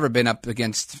you, I've never been up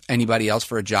against anybody else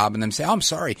for a job and them say, "Oh, I'm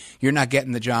sorry, you're not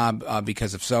getting the job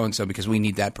because of so and so because we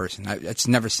need that person." It's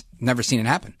never seen it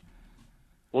happen.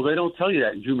 Well, they don't tell you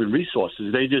that in human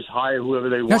resources. They just hire whoever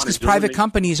they want. That's because private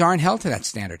companies aren't held to that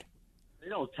standard. They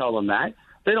don't tell them that.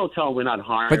 They don't tell them we're not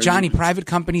hiring. But Johnny, private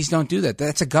companies don't do that.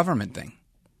 That's a government thing.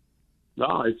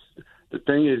 No, the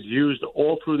thing is used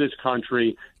all through this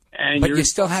country. But you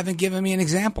still haven't given me an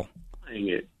example.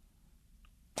 It.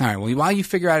 All right. Well, while you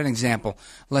figure out an example,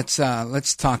 let's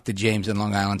talk to James in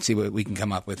Long Island, see what we can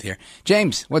come up with here.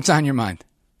 James, what's on your mind?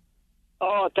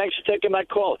 Oh, thanks for taking my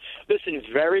call. Listen,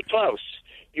 very close.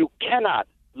 You cannot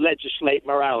legislate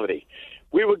morality.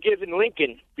 We were given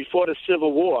Lincoln before the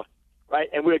Civil War, right?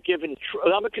 And we were given.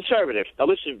 I'm a conservative. Now,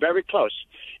 listen, very close.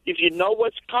 If you know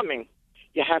what's coming,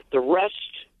 you have to rest,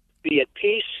 be at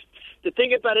peace. The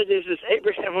thing about it is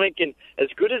Abraham Lincoln, as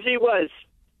good as he was,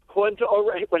 according to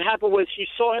what happened was he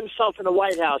saw himself in the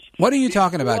White House. What are you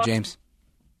talking about, James?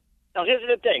 Now, here's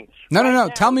the thing. No.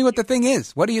 Tell me what the thing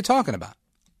is. What are you talking about?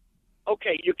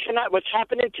 Okay, you cannot. What's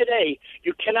happening today,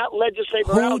 you cannot legislate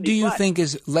morality. Who do you think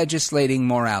is legislating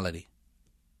morality?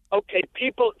 Okay,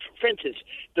 people, for instance,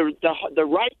 the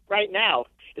right now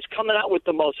is coming out with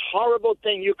the most horrible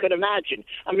thing you could imagine.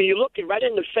 I mean, you're looking right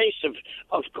in the face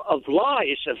of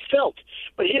lies, of filth.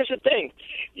 But here's the thing.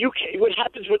 What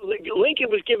happens with Lincoln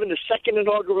was given the second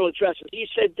inaugural address, and he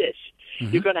said this.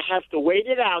 Mm-hmm. You're going to have to wait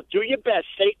it out, do your best,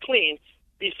 stay clean,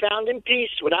 be found in peace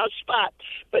without spot,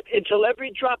 but until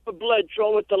every drop of blood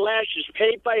drawn with the lashes,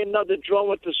 paid by another, drawn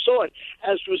with the sword,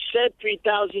 as was said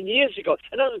 3,000 years ago.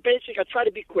 In other words, basically, I try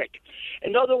to be quick.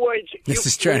 In other words, this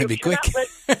is trying to be quick.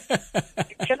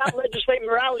 You cannot legislate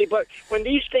morality, but when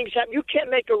these things happen, you can't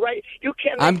make a right. You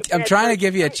can't. Make I'm trying to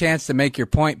give you a chance to make your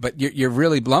point, but you're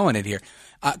really blowing it here.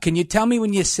 Can you tell me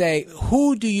when you say,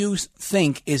 who do you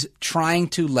think is trying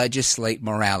to legislate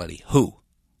morality? Who?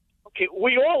 Okay,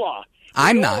 we all are.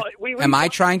 I'm not. Am I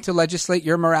trying to legislate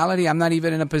your morality? I'm not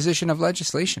even in a position of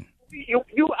legislation.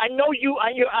 I know you.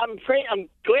 I'm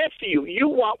glad for you. You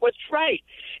want what's right.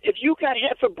 If you got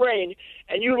half a brain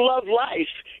and you love life,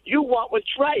 you want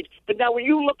what's right. But now when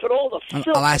you look at all the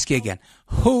filth, I'll ask you again.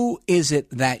 Who is it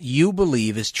that you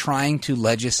believe is trying to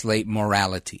legislate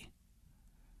morality?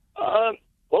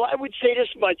 Well, I would say this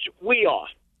much. We are.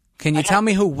 Can you tell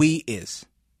me who we is?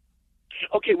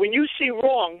 Okay, when you see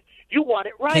wrong, you want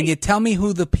it right. Can you tell me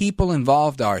who the people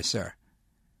involved are, sir?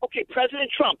 Okay,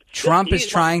 President Trump. Trump is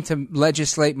trying to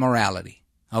legislate morality.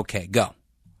 Okay, go.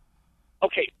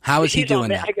 Okay. How is he doing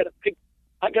that? I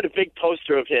got a big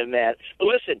poster of him, man. But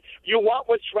listen, you want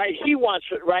what's right. He wants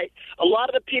it right. A lot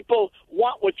of the people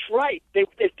want what's right. If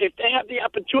they have the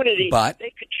opportunity,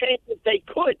 they could change it. They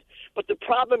could. But the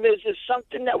problem is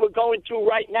something that we're going through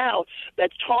right now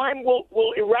that time will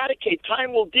eradicate,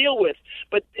 time will deal with.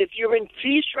 But if you're in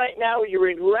peace right now, you're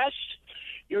in rest,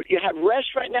 you have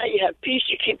rest right now, you have peace,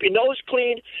 you keep your nose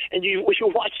clean, and you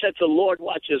watch that the Lord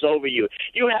watches over you.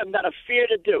 You have not a fear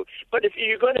to do. But if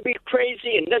you're going to be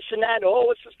crazy and this and that,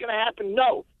 what's just going to happen?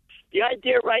 No. The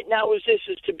idea right now is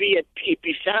to be at peace,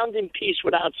 be found in peace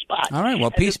without spot. All right.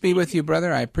 Well, peace be with you,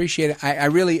 brother. I appreciate it.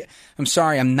 I'm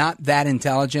sorry. I'm not that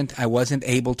intelligent. I wasn't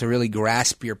able to really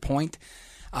grasp your point.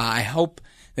 I hope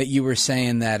that you were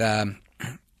saying that.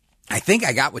 I think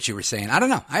I got what you were saying. I don't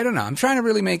know. I'm trying to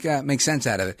really make sense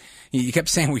out of it. You kept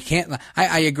saying we can't.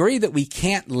 I agree that we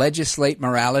can't legislate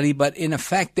morality, but in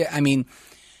effect, I mean,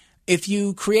 if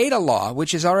you create a law,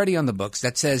 which is already on the books,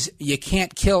 that says you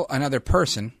can't kill another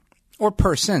person or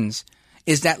persons,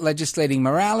 is that legislating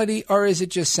morality, or is it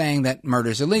just saying that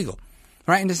murder is illegal?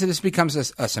 Right? And this becomes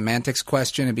a semantics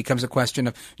question. It becomes a question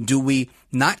of, do we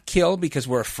not kill because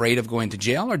we're afraid of going to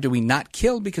jail, or do we not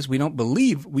kill because we don't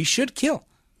believe we should kill?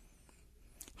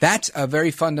 That's a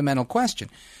very fundamental question.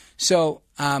 So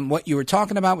what you were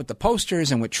talking about with the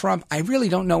posters and with Trump, I really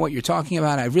don't know what you're talking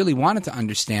about. I really wanted to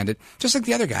understand it. Just like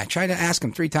the other guy. I tried to ask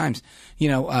him 3 times,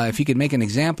 if he could make an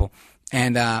example.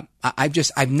 And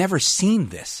I've never seen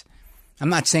this. I'm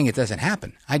not saying it doesn't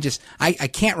happen. I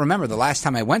can't remember the last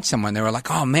time I went somewhere and they were like,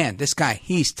 oh man, this guy,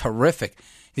 he's terrific.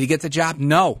 Did he get the job?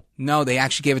 No, they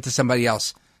actually gave it to somebody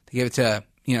else. They gave it to,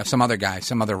 some other guy,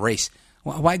 some other race.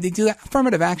 Why did they do that?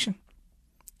 Affirmative action.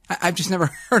 I've just never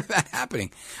heard of that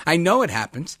happening. I know it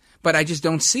happens, but I just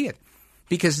don't see it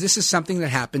because this is something that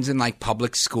happens in like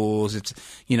public schools. It's,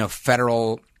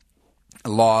 federal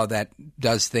law that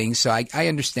does things. So I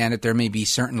understand that there may be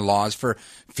certain laws for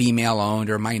female-owned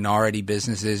or minority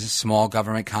businesses, small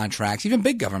government contracts, even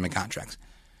big government contracts.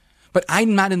 But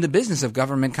I'm not in the business of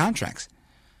government contracts.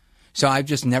 So I've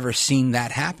just never seen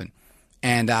that happen.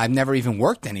 And I've never even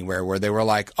worked anywhere where they were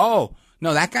like, oh,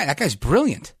 no, that guy's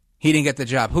brilliant. He didn't get the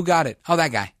job. Who got it? Oh,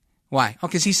 that guy. Why? Oh,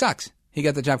 because he sucks. He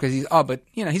got the job because he's a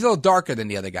little darker than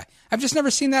the other guy. I've just never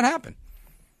seen that happen.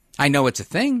 I know it's a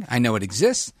thing. I know it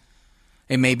exists.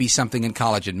 It may be something in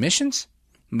college admissions,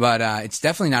 but it's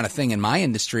definitely not a thing in my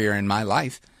industry or in my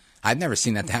life. I've never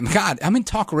seen that happen. God, I'm in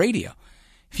talk radio.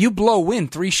 If you blow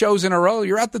wind 3 shows in a row,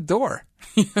 you're out the door.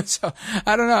 So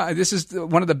I don't know. This is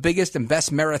one of the biggest and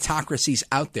best meritocracies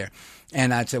out there.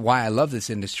 And that's why I love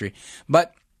this industry.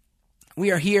 But we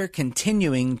are here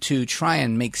continuing to try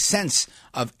and make sense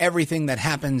of everything that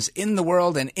happens in the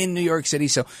world and in New York City.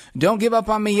 So don't give up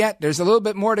on me yet. There's a little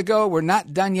bit more to go. We're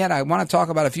not done yet. I want to talk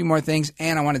about a few more things,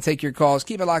 and I want to take your calls.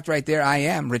 Keep it locked right there. I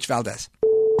am Rich Valdez.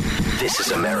 This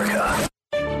is America.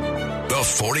 The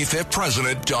 45th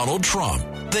President, Donald Trump,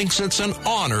 thinks it's an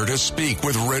honor to speak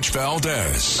with Rich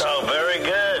Valdez. Oh, very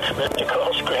good, Mr.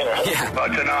 Call Screener. Yeah. Oh,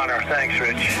 it's an honor. Thanks,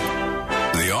 Rich.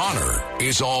 The honor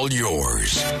is all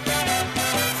yours.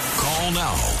 Call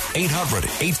now,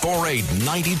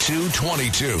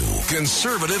 800-848-9222.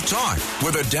 Conservative Talk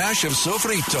with a dash of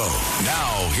sofrito.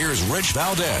 Now, here's Rich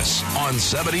Valdez on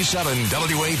 77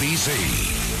 WABC.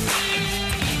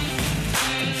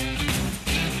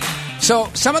 So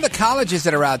some of the colleges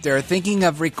that are out there are thinking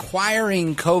of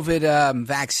requiring COVID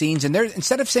vaccines, and they're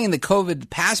instead of saying the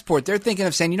COVID passport, they're thinking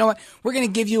of saying, you know what, we're going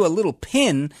to give you a little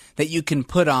pin that you can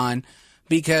put on,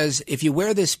 because if you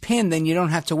wear this pin, then you don't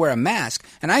have to wear a mask.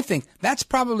 And I think that's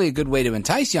probably a good way to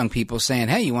entice young people, saying,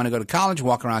 hey, you want to go to college,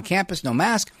 walk around campus, no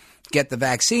mask, get the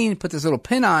vaccine, put this little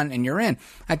pin on, and you're in.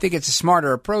 I think it's a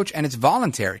smarter approach, and it's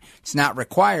voluntary. It's not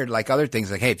required like other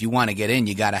things, like, hey, if you want to get in,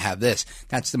 you got to have this.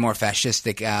 That's the more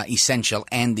fascistic, essential,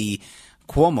 and the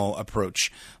Cuomo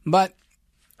approach. But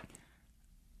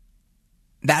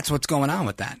that's what's going on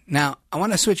with that. Now, I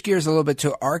want to switch gears a little bit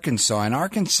to Arkansas. In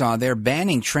Arkansas, they're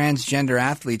banning transgender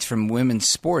athletes from women's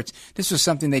sports. This was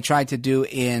something they tried to do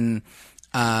in,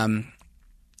 I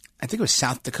think it was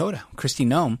South Dakota, Kristi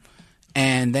Noem.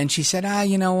 And then she said,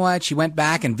 you know what? She went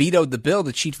back and vetoed the bill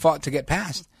that she'd fought to get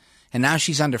passed. And now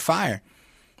she's under fire.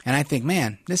 And I think,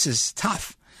 man, this is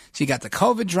tough. So you got the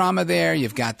COVID drama there.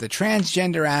 You've got the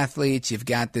transgender athletes. You've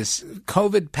got this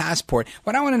COVID passport.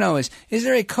 What I want to know is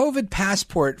there a COVID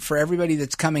passport for everybody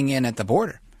that's coming in at the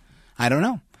border? I don't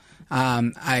know.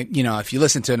 If you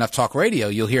listen to enough talk radio,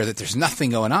 you'll hear that there's nothing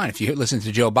going on. If you listen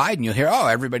to Joe Biden, you'll hear,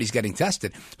 everybody's getting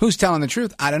tested. Who's telling the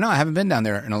truth? I don't know. I haven't been down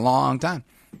there in a long time.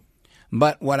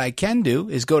 But what I can do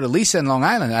is go to Lisa in Long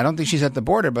Island. I don't think she's at the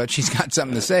border, but she's got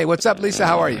something to say. What's up, Lisa?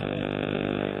 How are you?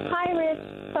 Hi,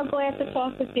 Rich. So glad to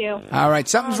talk with you. All right.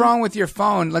 Something's wrong with your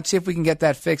phone. Let's see if we can get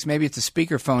that fixed. Maybe it's a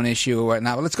speakerphone issue or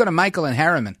whatnot. But let's go to Michael in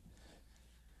Harriman.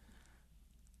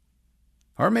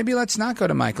 Or maybe let's not go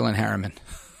to Michael in Harriman.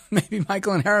 Maybe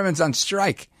Michael in Harriman's on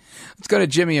strike. Let's go to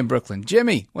Jimmy in Brooklyn.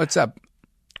 Jimmy, what's up?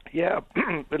 Yeah,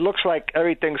 it looks like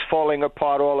everything's falling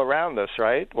apart all around us,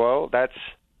 right? Well, that's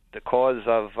the cause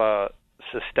of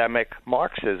systemic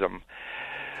Marxism.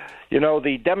 You know,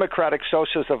 the Democratic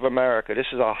Socialists of America, this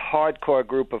is a hardcore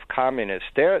group of communists.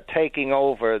 They're taking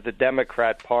over the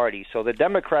Democrat Party. So the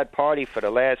Democrat Party for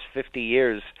the last 50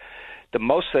 years,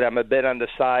 most of them have been on the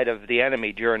side of the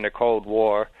enemy during the Cold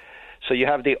War. So you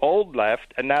have the old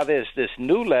left, and now there's this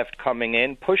new left coming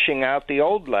in, pushing out the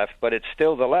old left, but it's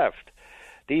still the left.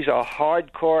 These are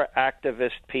hardcore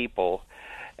activist people,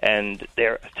 and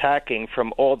they're attacking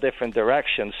from all different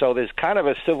directions. So there's kind of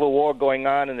a civil war going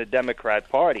on in the Democrat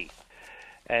Party.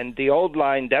 And the old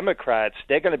line Democrats,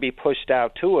 they're going to be pushed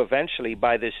out, too, eventually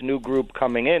by this new group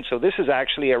coming in. So this is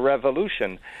actually a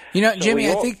revolution. You know,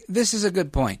 Jimmy, I think this is a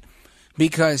good point,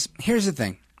 because here's the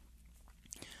thing.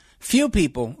 Few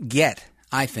people get,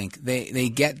 I think, they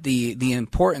get the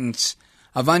importance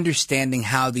of understanding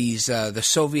how these the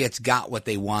Soviets got what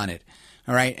they wanted.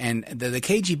 All right, and the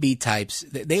KGB types,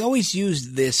 they always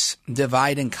used this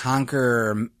divide and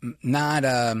conquer, not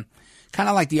kind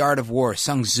of like the art of war,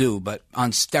 Sun Tzu, but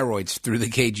on steroids through the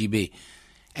KGB.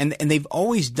 And they've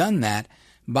always done that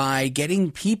by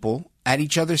getting people at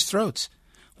each other's throats,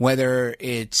 whether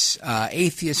it's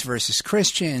atheists versus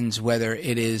Christians, whether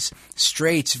it is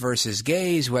straights versus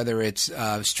gays, whether it's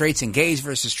straights and gays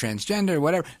versus transgender,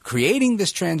 whatever, creating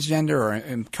this transgender or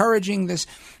encouraging this,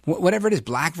 whatever it is,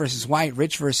 black versus white,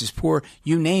 rich versus poor,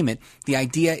 you name it. The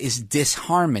idea is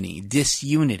disharmony,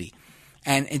 disunity.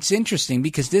 And it's interesting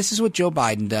because this is what Joe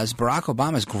Biden does. Barack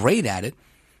Obama is great at it.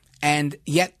 And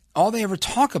yet all they ever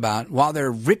talk about while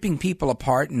they're ripping people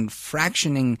apart and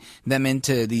fractioning them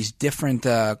into these different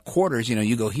quarters, you know,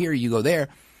 you go here, you go there,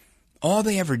 all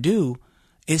they ever do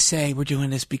is say, we're doing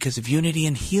this because of unity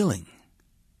and healing.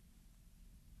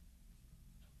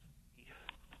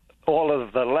 All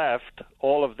of the left,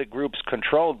 all of the groups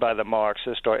controlled by the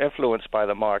Marxists or influenced by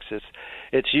the Marxists,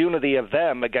 it's unity of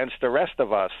them against the rest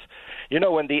of us. You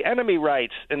know, when the enemy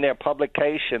writes in their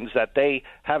publications that they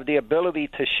have the ability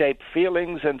to shape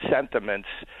feelings and sentiments,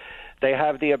 they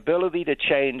have the ability to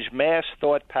change mass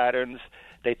thought patterns,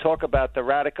 they talk about the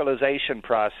radicalization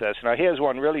process. Now, here's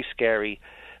one really scary.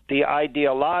 The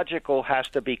ideological has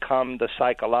to become the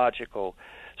psychological.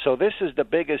 So this is the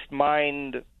biggest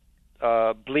mind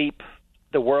bleep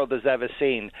the world has ever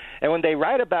seen. And when they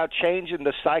write about changing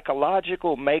the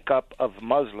psychological makeup of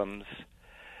Muslims,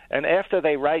 and after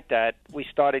they write that, we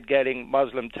started getting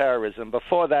Muslim terrorism.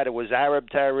 Before that, it was Arab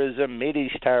terrorism,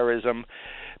 Mideast terrorism.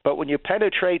 But when you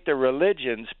penetrate the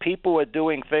religions, people are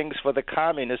doing things for the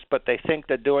communists, but they think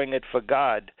they're doing it for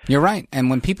God. You're right. And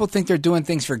when people think they're doing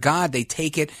things for God, they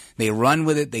take it, they run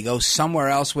with it, they go somewhere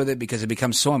else with it because it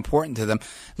becomes so important to them.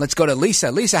 Let's go to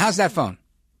Lisa. Lisa, how's that phone?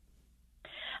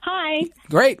 Hi.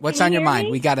 Great. What's on your mind?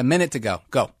 Me? We got a minute to go.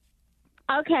 Go.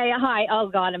 Okay, hi. Oh,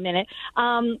 God, a minute.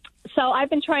 So I've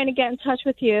been trying to get in touch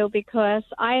with you because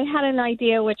I had an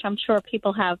idea, which I'm sure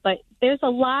people have, but there's a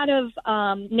lot of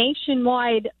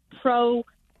nationwide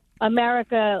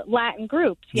pro-America Latin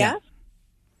groups, yes?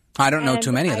 I don't know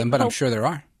too many of them, but I'm sure there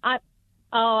are.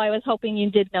 I was hoping you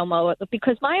did know more,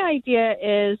 because my idea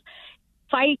is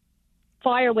fight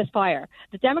fire with fire.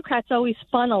 The Democrats always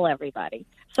funnel everybody.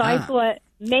 So I thought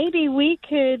maybe we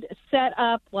could set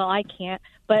up, well, I can't,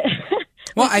 but...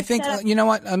 Well, I think, you know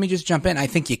what, let me just jump in. I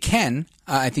think you can.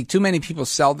 I think too many people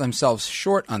sell themselves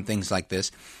short on things like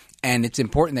this. And it's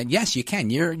important that, yes, you can.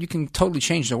 You can totally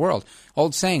change the world.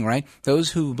 Old saying, right?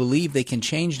 Those who believe they can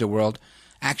change the world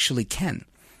actually can.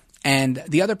 And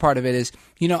the other part of it is,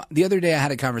 you know, the other day I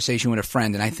had a conversation with a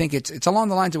friend, and I think it's along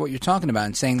the lines of what you're talking about,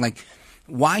 and saying, like,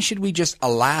 why should we just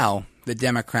allow the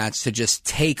Democrats to just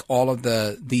take all of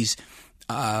these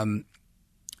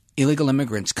illegal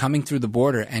immigrants coming through the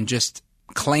border and just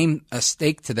claim a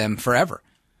stake to them forever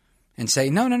and say,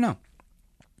 no.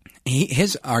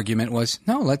 His argument was,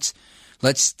 no,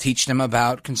 let's teach them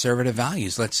about conservative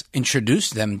values. Let's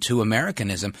introduce them to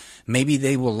Americanism. Maybe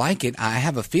they will like it. I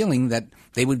have a feeling that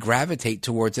they would gravitate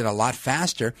towards it a lot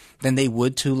faster than they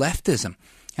would to leftism.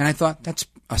 And I thought that's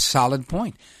a solid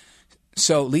point.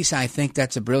 So, Lisa, I think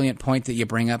that's a brilliant point that you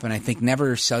bring up, and I think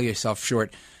never sell yourself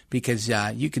short, because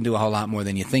you can do a whole lot more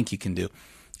than you think you can do.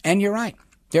 And you're right.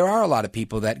 There are a lot of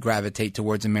people that gravitate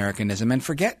towards Americanism and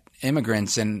forget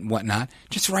immigrants and whatnot.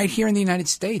 Just right here in the United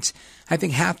States, I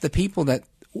think half the people that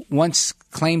once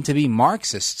claimed to be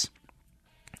Marxists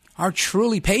are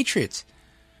truly patriots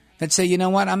that say, you know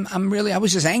what, I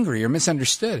was just angry or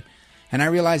misunderstood. And I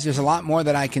realize there's a lot more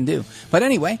that I can do. But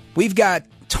anyway, we've got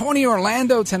Tony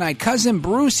Orlando tonight, Cousin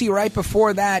Brucey right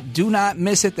before that. Do not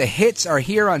miss it. The hits are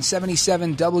here on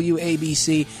 77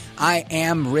 WABC. I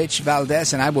am Rich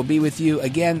Valdez, and I will be with you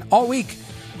again all week,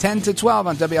 10 to 12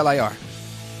 on WLIR.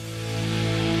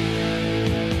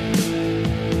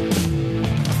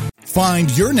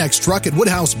 Find your next truck at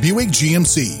Woodhouse Buick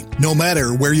GMC. No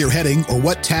matter where you're heading or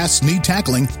what tasks need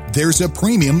tackling, there's a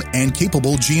premium and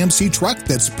capable GMC truck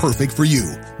that's perfect for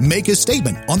you. Make a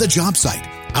statement on the job site,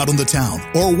 out on the town,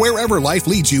 or wherever life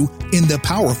leads you in the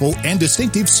powerful and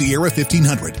distinctive Sierra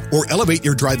 1500, or elevate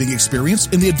your driving experience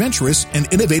in the adventurous and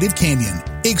innovative Canyon.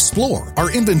 Explore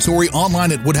our inventory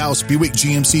online at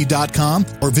WoodhouseBuickGMC.com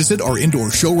or visit our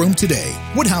indoor showroom today.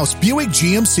 Woodhouse Buick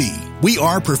GMC. We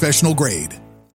are professional grade.